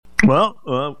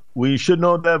Well, we should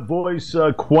know that voice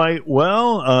quite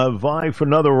well. Vying for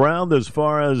another round as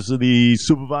far as the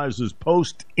supervisor's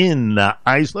post in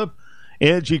Islip.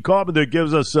 Angie Carpenter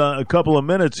gives us a couple of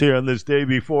minutes here on this day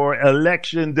before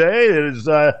Election Day. It is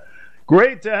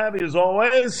great to have you as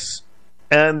always.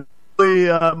 And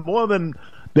more than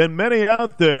many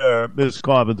out there, Ms.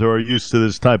 Carpenter, are used to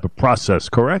this type of process,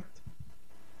 correct?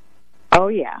 Oh,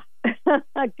 yeah.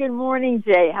 Good morning,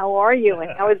 Jay. How are you?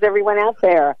 And how is everyone out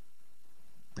there?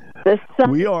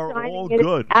 We are all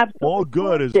good. All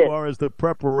good as far as the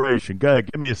preparation. Go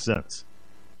ahead, give me a sense.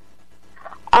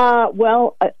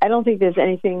 Well, I don't think there's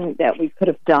anything that we could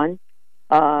have done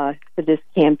for this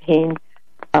campaign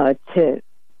to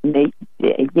make,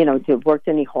 to have worked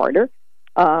any harder.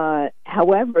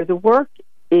 However, the work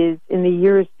is in the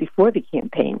years before the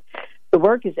campaign. The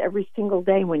work is every single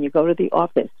day when you go to the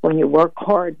office, when you work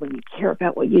hard, when you care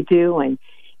about what you do, and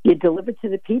you deliver to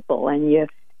the people, and you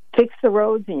fix the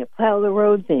roads, and you plow the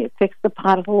roads, and you fix the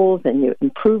potholes, and you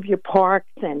improve your parks,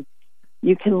 and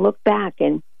you can look back.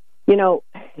 And,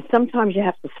 sometimes you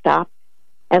have to stop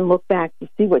and look back to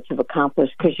see what you've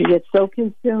accomplished, because you get so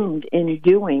consumed in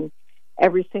doing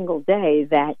every single day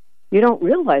that you don't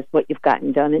realize what you've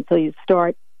gotten done until you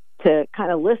start to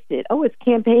kind of list it. Oh, it's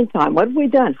campaign time. What have we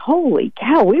done? Holy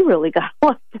cow, we really got a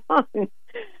lot done.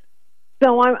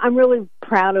 So I'm really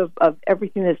proud of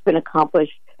everything that's been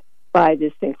accomplished by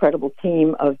this incredible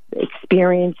team of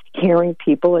experienced, caring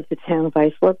people at the town of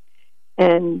Islip.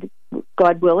 And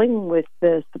God willing, with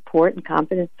the support and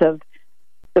confidence of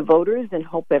the voters, and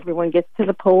hope everyone gets to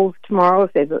the polls tomorrow,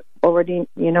 if they've already,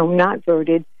 not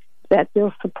voted, that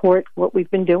they'll support what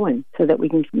we've been doing so that we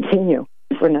can continue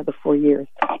for another 4 years.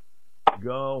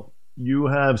 Go. You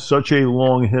have such a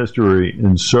long history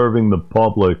in serving the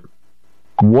public.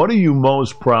 What are you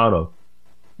most proud of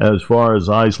as far as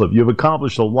Islip? You've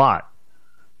accomplished a lot,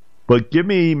 but give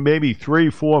me maybe 3,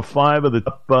 4, 5 of the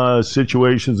top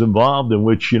situations involved in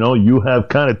which, you have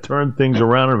kind of turned things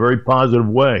around in a very positive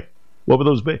way. What would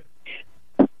those be?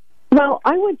 Well,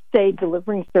 I would say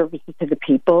delivering services to the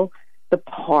people, the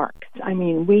parks. I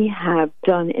mean, we have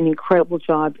done an incredible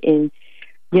job in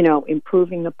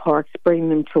improving the parks, bringing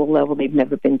them to a level they've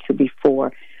never been to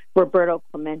before. Roberto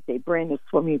Clemente, brand new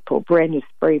swimming pool, brand new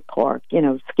spray park,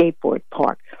 skateboard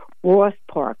park. Ross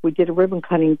Park, we did a ribbon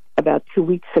cutting about 2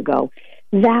 weeks ago.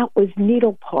 That was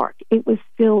Needle Park. It was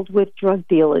filled with drug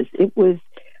dealers. It was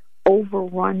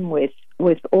overrun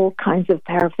with all kinds of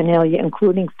paraphernalia,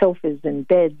 including sofas and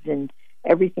beds and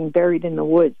everything buried in the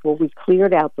woods. Well, we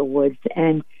cleared out the woods,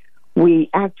 and we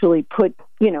actually put,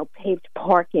 paved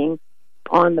parking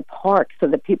on the park so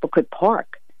that people could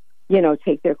park,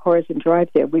 take their cars and drive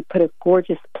there. We put a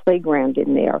gorgeous playground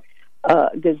in there,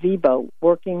 gazebo.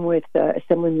 Working with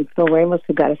Assemblyman Phil Ramos,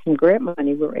 who got us some grant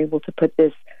money, we were able to put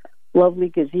this lovely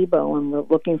gazebo, and we're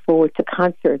looking forward to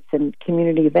concerts and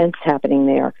community events happening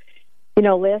there.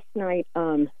 Last night,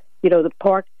 the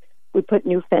park, we put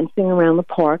new fencing around the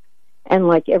park, and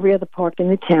like every other park in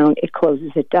the town, it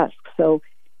closes at dusk. So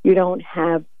you don't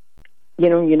have,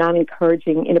 you're not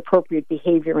encouraging inappropriate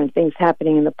behavior and things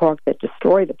happening in the park that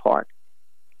destroy the park.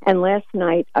 And last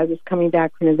night, I was coming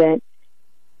back from an event,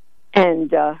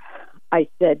 and I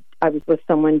said, I was with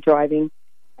someone driving,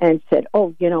 and said,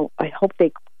 I hope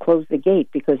they close the gate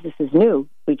because this is new.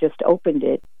 We just opened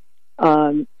it,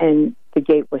 and the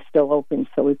gate was still open.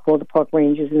 So we called the park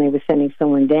rangers, and they were sending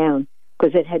someone down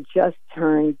because it had just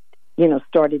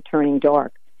started turning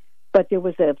dark. But there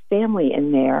was a family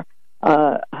in there,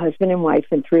 husband and wife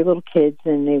and 3 little kids,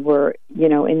 and they were,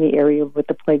 in the area with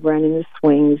the playground and the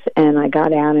swings. And I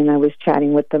got out and I was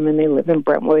chatting with them, and they live in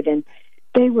Brentwood, and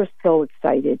they were so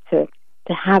excited to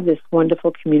have this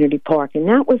wonderful community park. And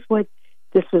that was what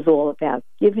this was all about,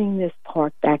 giving this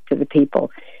park back to the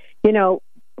people.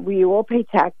 We all pay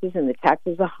taxes, and the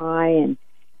taxes are high, and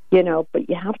but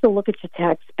you have to look at your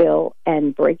tax bill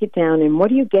and break it down. And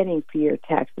what are you getting for your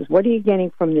taxes? What are you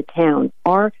getting from the town?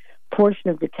 Our portion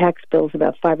of the tax bill is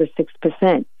about 5 or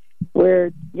 6%.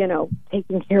 We're,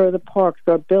 taking care of the parks,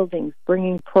 our buildings,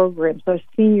 bringing programs, our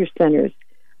senior centers.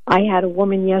 I had a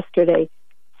woman yesterday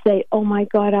say, "Oh my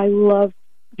God, I love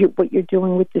what you're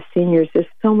doing with the seniors. There's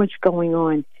so much going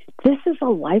on." This is a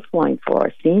lifeline for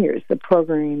our seniors, the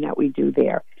programming that we do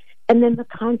there. And then the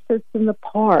concerts in the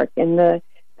park and the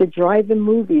drive-in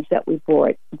movies that we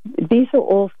brought. These are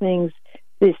all things,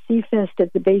 the Seafest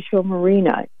at the Bayshore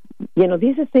Marina.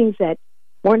 These are things that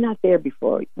were not there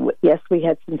before. Yes, we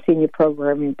had some senior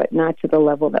programming, but not to the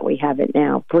level that we have it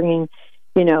now. Bringing,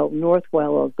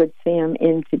 Northwell or Good Sam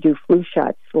in to do flu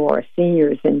shots for our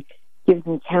seniors and give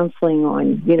them counseling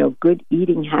on, good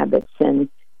eating habits and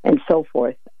so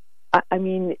forth. I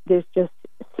mean, there's just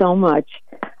so much.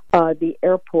 The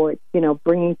airport,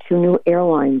 bringing 2 new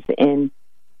airlines in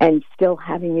and still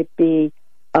having it be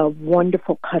a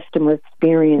wonderful customer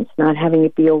experience, not having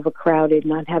it be overcrowded,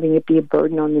 not having it be a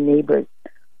burden on the neighbors.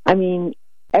 I mean,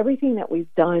 everything that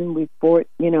we've done, we've brought,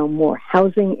 more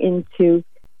housing into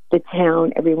the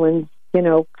town. Everyone's,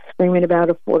 screaming about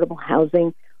affordable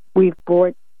housing. We've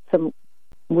brought some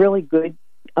really good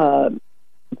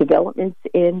developments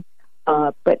in.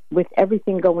 But with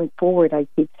everything going forward, I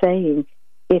keep saying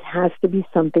it has to be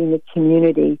something the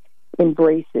community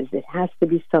embraces. It has to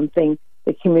be something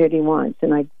the community wants.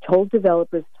 And I've told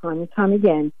developers time and time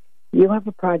again, you have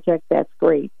a project, that's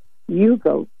great. You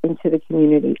go into the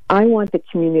community. I want the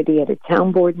community at a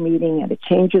town board meeting, at a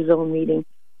change of zone meeting,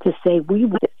 to say, we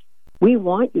want this. We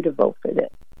want you to vote for this.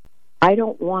 I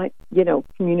don't want,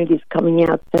 communities coming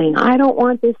out saying, I don't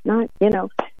want this,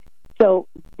 So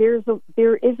there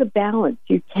is a balance.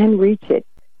 You can reach it,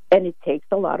 and it takes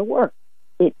a lot of work.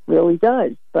 It really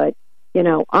does. But,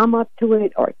 I'm up to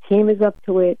it. Our team is up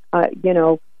to it.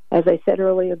 As I said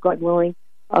earlier, God willing,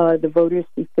 the voters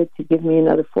see fit to give me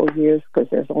another 4 years because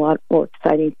there's a lot more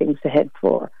exciting things ahead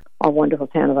for our wonderful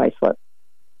town of Islip.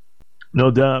 No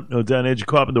doubt. Angie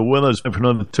Carpenter with us for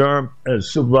another term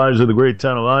as supervisor of the great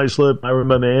town of Islip. I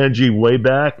remember Angie way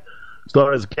back.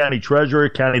 Started as a county treasurer,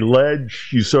 county ledge.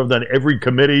 You served on every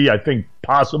committee, I think,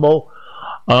 possible.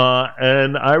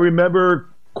 And I remember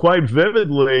quite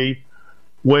vividly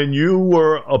when you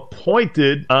were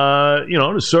appointed,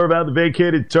 to serve out the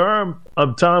vacated term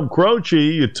of Tom Croce.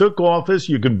 You took office.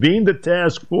 You convened the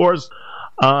task force.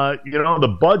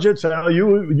 The budgets.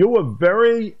 You were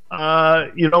very,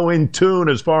 in tune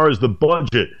as far as the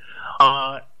budget.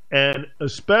 And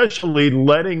especially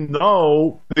letting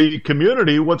know the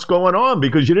community what's going on,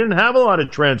 because you didn't have a lot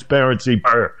of transparency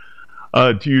prior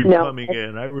to you coming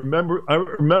in. I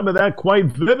remember that quite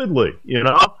vividly,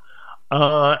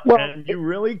 and you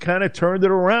really kind of turned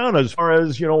it around as far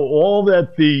as, all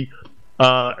that the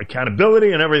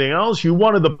accountability and everything else. You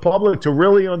wanted the public to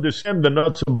really understand the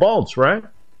nuts and bolts, right?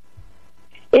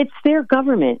 It's their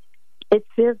government. It's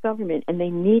their government, and they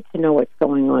need to know what's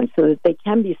going on so that they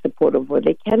can be supportive or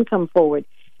they can come forward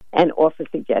and offer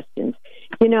suggestions.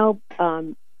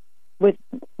 With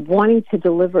wanting to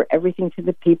deliver everything to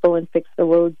the people and fix the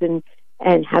roads and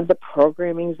have the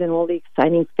programmings and all the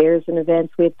exciting fairs and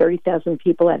events. We had 30,000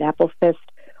 people at Apple Fest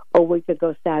a week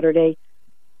ago Saturday.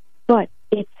 But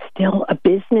it's still a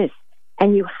business,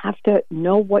 and you have to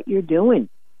know what you're doing.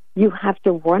 You have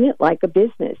to run it like a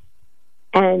business.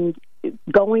 And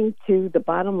going to the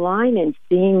bottom line and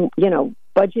seeing,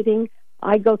 budgeting,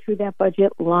 I go through that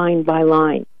budget line by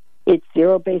line. It's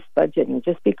zero-based budgeting.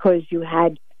 Just because you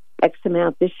had X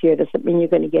amount this year doesn't mean you're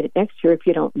going to get it next year if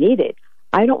you don't need it.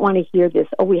 I don't want to hear this,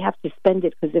 we have to spend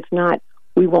it because if not,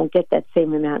 we won't get that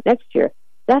same amount next year.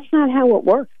 That's not how it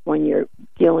works when you're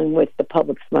dealing with the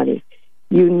public's money.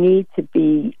 You need to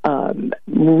be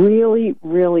really,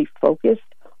 really focused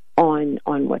on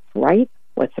what's right,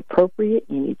 what's appropriate.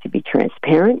 You need to be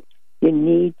transparent. You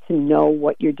need to know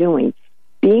what you're doing.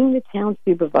 Being the town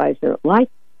supervisor, like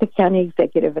the county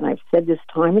executive, and I've said this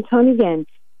time and time again,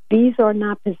 these are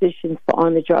not positions for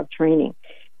on-the-job training.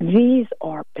 These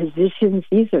are positions,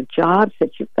 these are jobs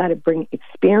that you've got to bring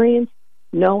experience,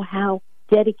 know-how,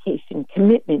 dedication,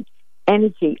 commitment,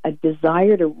 energy, a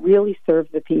desire to really serve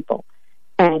the people.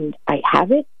 And I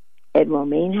have it, Ed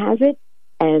Romaine has it,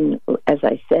 and as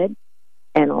I said,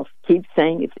 and I'll keep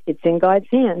saying it's in God's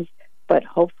hands, but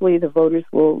hopefully the voters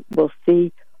will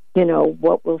see,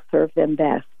 what will serve them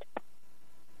best.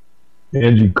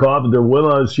 Angie Carpenter with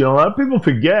us. A lot of people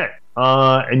forget,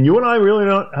 and you and I really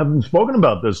haven't spoken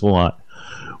about this a lot.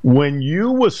 When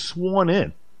you were sworn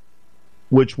in,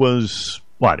 which was,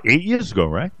 8 years ago,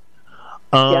 right?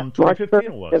 2015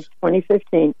 it was.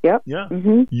 2015, yep. Yeah.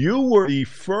 Mm-hmm. You were the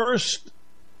first,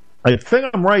 I think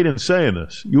I'm right in saying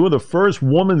this, you were the first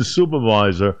woman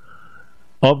supervisor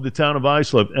of the town of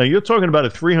Islip. And you're talking about a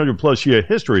 300-plus year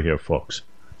history here, folks,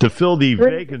 to fill the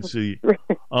vacancy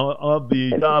of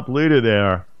the top leader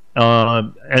there.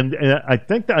 And I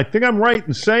think I'm right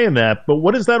in saying that, but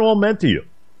what has that all meant to you?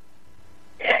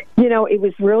 It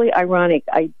was really ironic.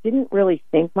 I didn't really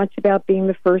think much about being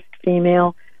the first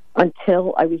female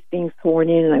until I was being sworn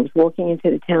in, and I was walking into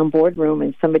the town boardroom,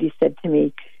 and somebody said to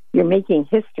me, "You're making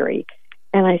history."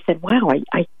 And I said, "Wow,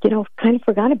 I kind of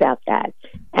forgot about that."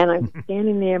 And I was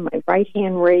standing there, my right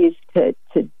hand raised to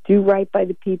do right by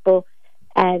the people,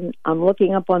 and I'm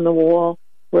looking up on the wall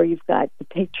where you've got the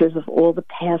pictures of all the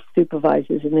past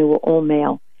supervisors, and they were all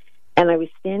male. And I was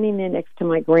standing there next to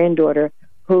my granddaughter,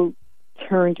 who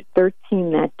turned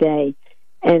 13 that day,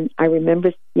 And I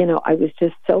remember, I was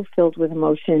just so filled with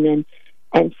emotion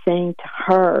and saying to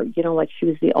her, like she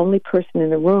was the only person in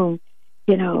the room,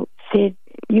 Sid,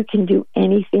 you can do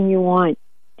anything you want.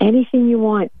 Anything you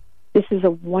want. This is a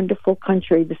wonderful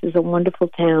country. This is a wonderful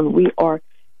town. We are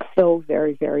so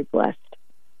very, very blessed.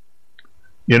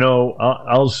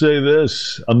 I'll say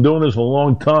this. I'm doing this a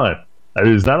long time.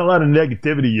 There's not a lot of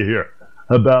negativity you hear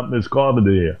about Miss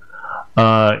Carpenter here.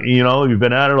 You've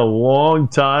been at it a long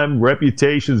time.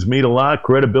 Reputations mean a lot,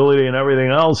 credibility and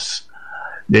everything else.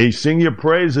 They sing your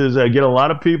praises. I get a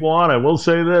lot of people on. I will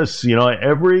say this,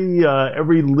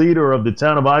 every leader of the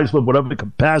town of Islip, whatever the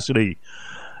capacity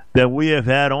that we have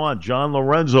had on, John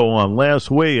Lorenzo on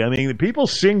last week. I mean, the people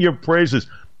sing your praises.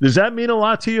 Does that mean a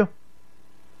lot to you?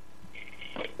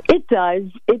 It does.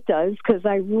 It does, because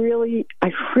I really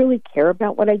care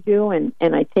about what I do, and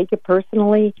I take it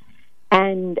personally.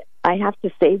 And I have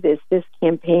to say this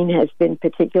campaign has been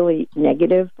particularly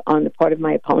negative on the part of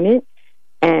my opponent,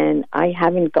 and I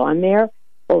haven't gone there,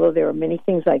 although there are many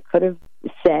things I could have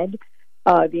said.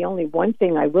 The only one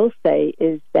thing I will say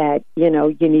is that, you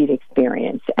need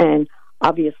experience. And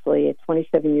obviously, at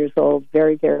 27 years old,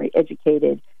 very, very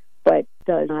educated, but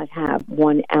does not have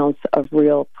 1 ounce of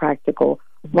real practical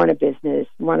run a business,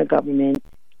 run a government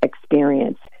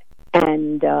experience.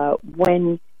 And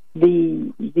when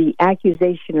the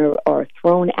accusation are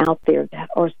thrown out there that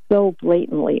are so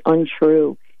blatantly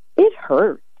untrue, it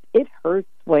hurts. It hurts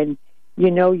when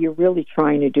you're really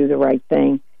trying to do the right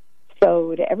thing.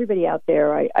 So to everybody out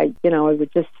there, I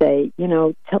would just say,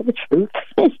 tell the truth.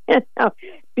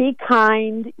 Be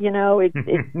kind.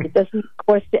 It doesn't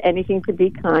cost you anything to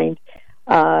be kind.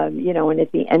 And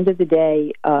at the end of the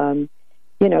day,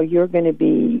 you're going to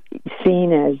be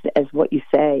seen as what you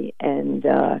say. And,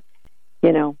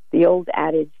 the old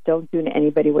adage, don't do to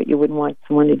anybody what you wouldn't want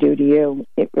someone to do to you.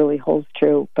 It really holds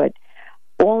true. But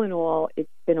all in all, it's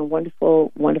been a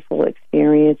wonderful, wonderful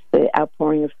experience. The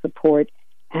outpouring of support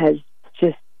has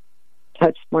just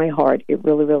touched my heart. It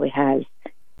really, really has.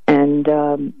 And,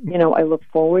 I look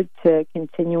forward to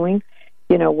continuing,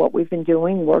 what we've been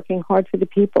doing, working hard for the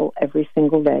people every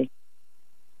single day.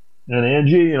 And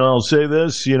Angie, I'll say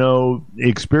this,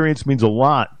 experience means a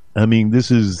lot. I mean,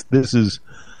 this is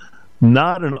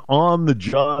not an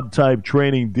on-the-job type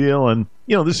training deal. And,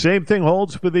 the same thing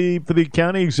holds for the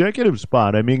county executive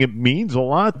spot. I mean, it means a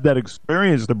lot, that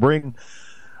experience to bring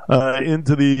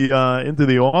into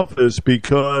the office,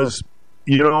 because,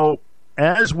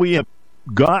 as we have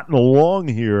gotten along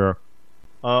here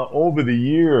over the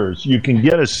years, you can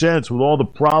get a sense with all the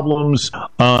problems,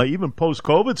 even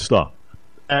post-COVID stuff,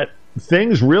 that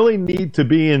things really need to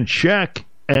be in check,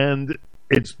 and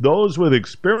it's those with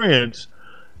experience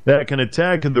that can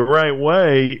attack it the right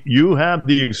way. You have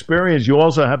the experience. You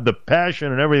also have the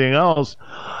passion and everything else.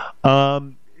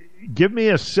 Give me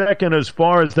a second as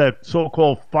far as that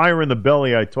so-called fire in the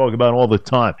belly I talk about all the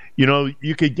time.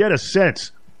 You could get a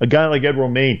sense. A guy like Ed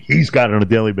Romaine, he's got it on a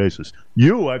daily basis.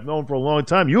 I've known for a long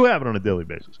time. You have it on a daily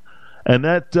basis. And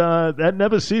that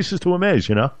never ceases to amaze,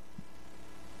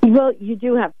 Well, you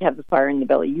do have to have the fire in the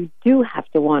belly. You do have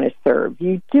to want to serve.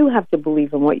 You do have to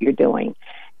believe in what you're doing.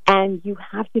 And you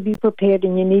have to be prepared,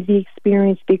 and you need the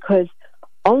experience, because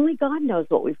only God knows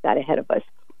what we've got ahead of us.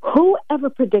 Who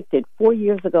ever predicted 4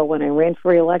 years ago when I ran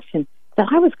for re-election that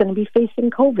I was going to be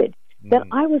facing COVID, that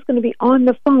I was going to be on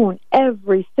the phone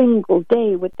every single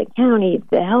day with the county,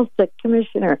 the health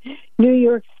commissioner, New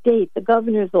York State, the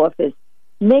governor's office,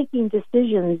 making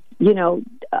decisions,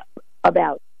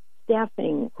 about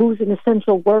staffing, who's an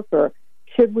essential worker,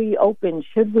 should we open,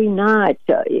 should we not,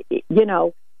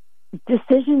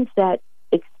 decisions that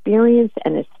experience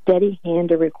and a steady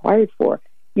hand are required for.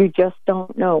 You just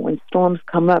don't know when storms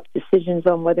come up, decisions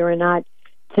on whether or not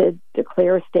to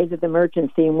declare a state of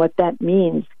emergency and what that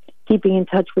means, keeping in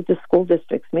touch with the school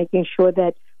districts, making sure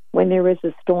that when there is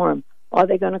a storm, are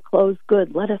they going to close?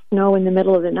 Good. Let us know in the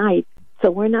middle of the night, so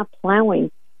we're not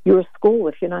plowing your school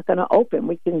if you're not going to open.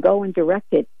 We can go and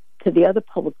direct it to the other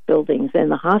public buildings and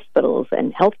the hospitals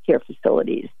and healthcare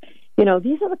facilities.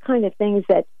 These are the kind of things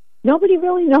that nobody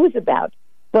really knows about,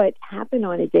 but happen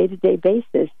on a day-to-day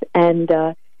basis. And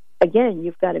again,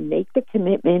 you've got to make the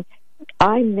commitment.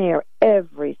 I'm there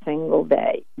every single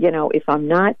day. If I'm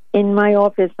not in my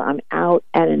office, I'm out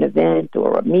at an event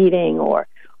or a meeting or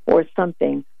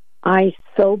something. I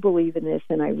so believe in this,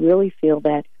 and I really feel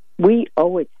that we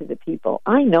owe it to the people.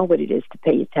 I know what it is to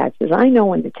pay your taxes. I know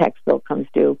when the tax bill comes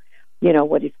due,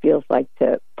 what it feels like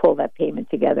to pull that payment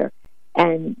together.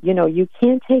 And, you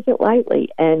can't take it lightly.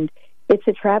 And it's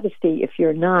a travesty if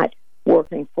you're not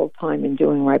working full-time and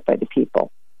doing right by the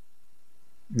people.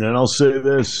 And I'll say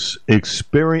this,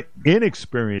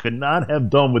 inexperience could not have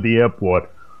done with the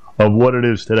airport of what it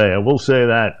is today. I will say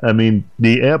that. I mean,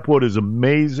 the airport is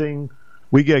amazing.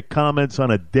 We get comments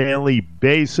on a daily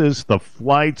basis. The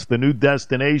flights, the new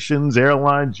destinations,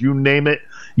 airlines, you name it.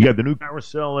 You got the new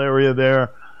carousel area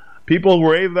there. People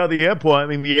rave about the airport. I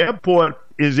mean, the airport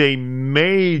is a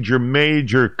major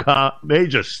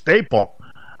staple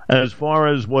as far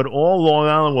as what all Long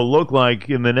Island will look like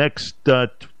in the next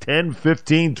 10,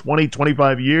 15, 20,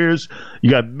 25 years. You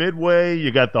got Midway,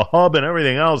 you got the hub and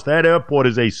everything else. That airport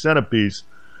is a centerpiece.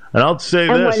 And I'll say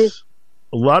this.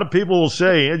 A lot of people will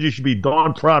say Angie should be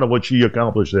darn proud of what she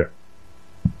accomplished there.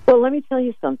 Well, let me tell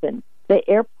you something. The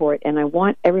airport, and I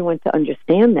want everyone to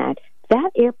understand that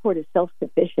airport is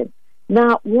self-sufficient.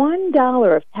 Not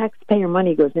 $1 of taxpayer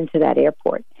money goes into that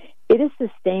airport. It is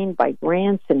sustained by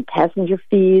grants and passenger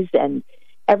fees and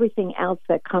everything else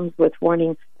that comes with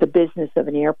running the business of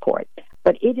an airport.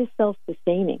 But it is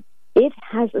self-sustaining. It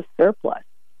has a surplus.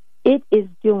 It is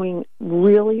doing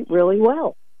really, really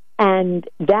well. And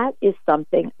that is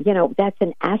something, that's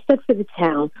an asset for the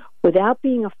town without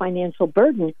being a financial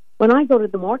burden. When I go to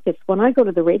the markets, when I go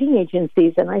to the rating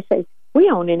agencies and I say, we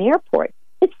own an airport,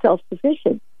 it's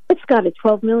self-sufficient. It's got a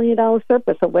 $12 million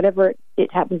surplus or whatever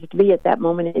it happens to be at that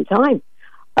moment in time.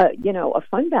 A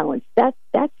fund balance,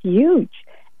 that's huge.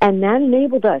 And that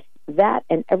enabled us, that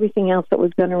and everything else that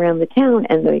was done around the town,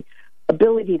 and the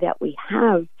ability that we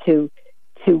have to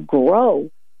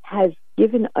grow has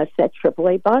given us that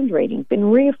AAA bond rating, been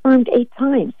reaffirmed 8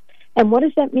 times. And what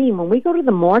does that mean? When we go to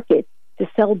the market to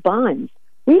sell bonds,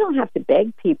 we don't have to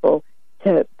beg people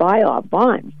to buy our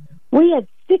bonds. We had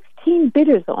 16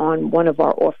 bidders on one of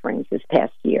our offerings this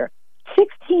past year.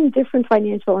 16 different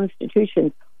financial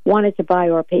institutions wanted to buy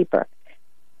our paper.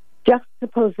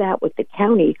 Juxtapose that with the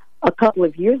county a couple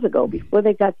of years ago, before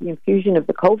they got the infusion of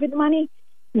the COVID money,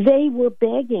 they were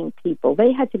begging people.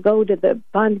 They had to go to the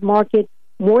bond market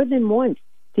more than once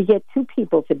to get 2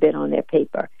 people to bid on their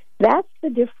paper. That's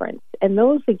the difference. And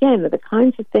those, again, are the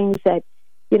kinds of things that,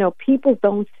 people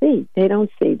don't see. They don't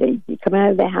see. They come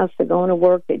out of their house, they're going to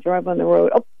work, they drive on the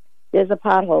road. Oh, there's a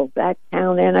pothole. That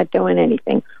town, they're not doing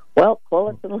anything. Well, call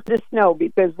us and let us know,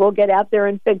 because we'll get out there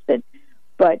and fix it.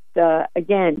 But,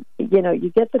 again,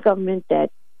 you get the government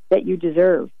that you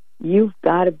deserve. You've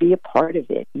got to be a part of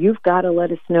it. You've got to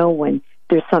let us know when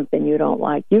there's something you don't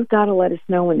like. You've got to let us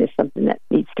know when there's something that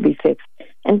needs to be fixed.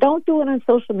 And don't do it on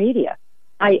social media.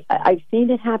 I've seen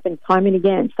it happen time and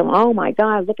again. So, oh, my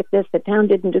God, look at this. The town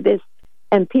didn't do this.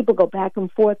 And people go back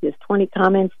and forth. There's 20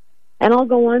 comments. And I'll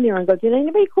go on there and go, did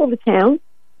anybody call the town?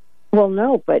 Well,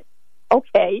 no, but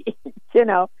okay,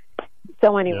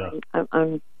 So anyway, yeah.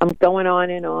 I'm going on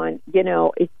and on.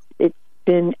 It's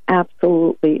been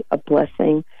absolutely a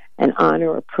blessing, an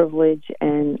honor, a privilege,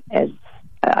 and as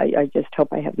I just hope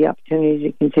I have the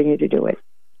opportunity to continue to do it.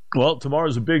 Well,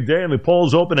 tomorrow's a big day, and the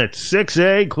polls open at 6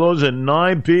 a.m., close at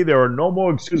 9 p.m. There are no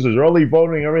more excuses. Early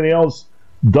voting, everything else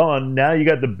done. Now you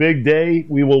got the big day.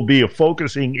 We will be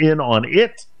focusing in on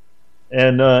it.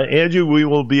 And, Angie, we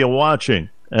will be watching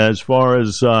as far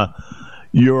as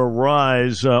your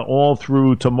rise all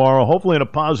through tomorrow, hopefully in a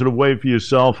positive way for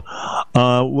yourself.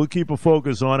 We'll keep a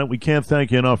focus on it. We can't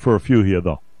thank you enough for a few here,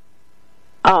 though.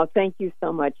 Oh, thank you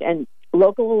so much. And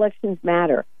local elections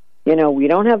matter. We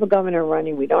don't have a governor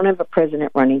running. We don't have a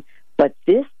president running. But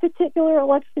this particular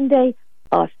election day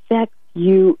affects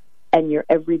you and your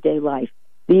everyday life.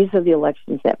 These are the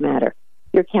elections that matter.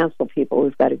 Your council people,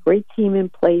 we've got a great team in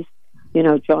place.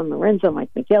 John Lorenzo, Mike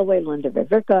McElway, Linda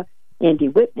Vivica, Andy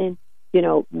Whitman,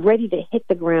 ready to hit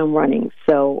the ground running.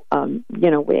 So,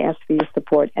 we ask for your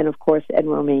support. And, of course, Ed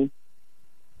Romaine.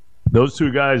 Those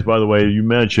 2 guys, by the way, you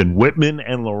mentioned, Whitman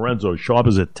and Lorenzo, sharp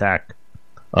as a tack.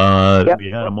 Yep.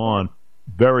 We had them on.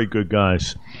 Very good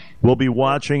guys. We'll be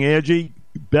watching. Angie,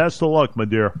 best of luck, my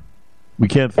dear. We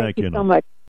can't thank you so much.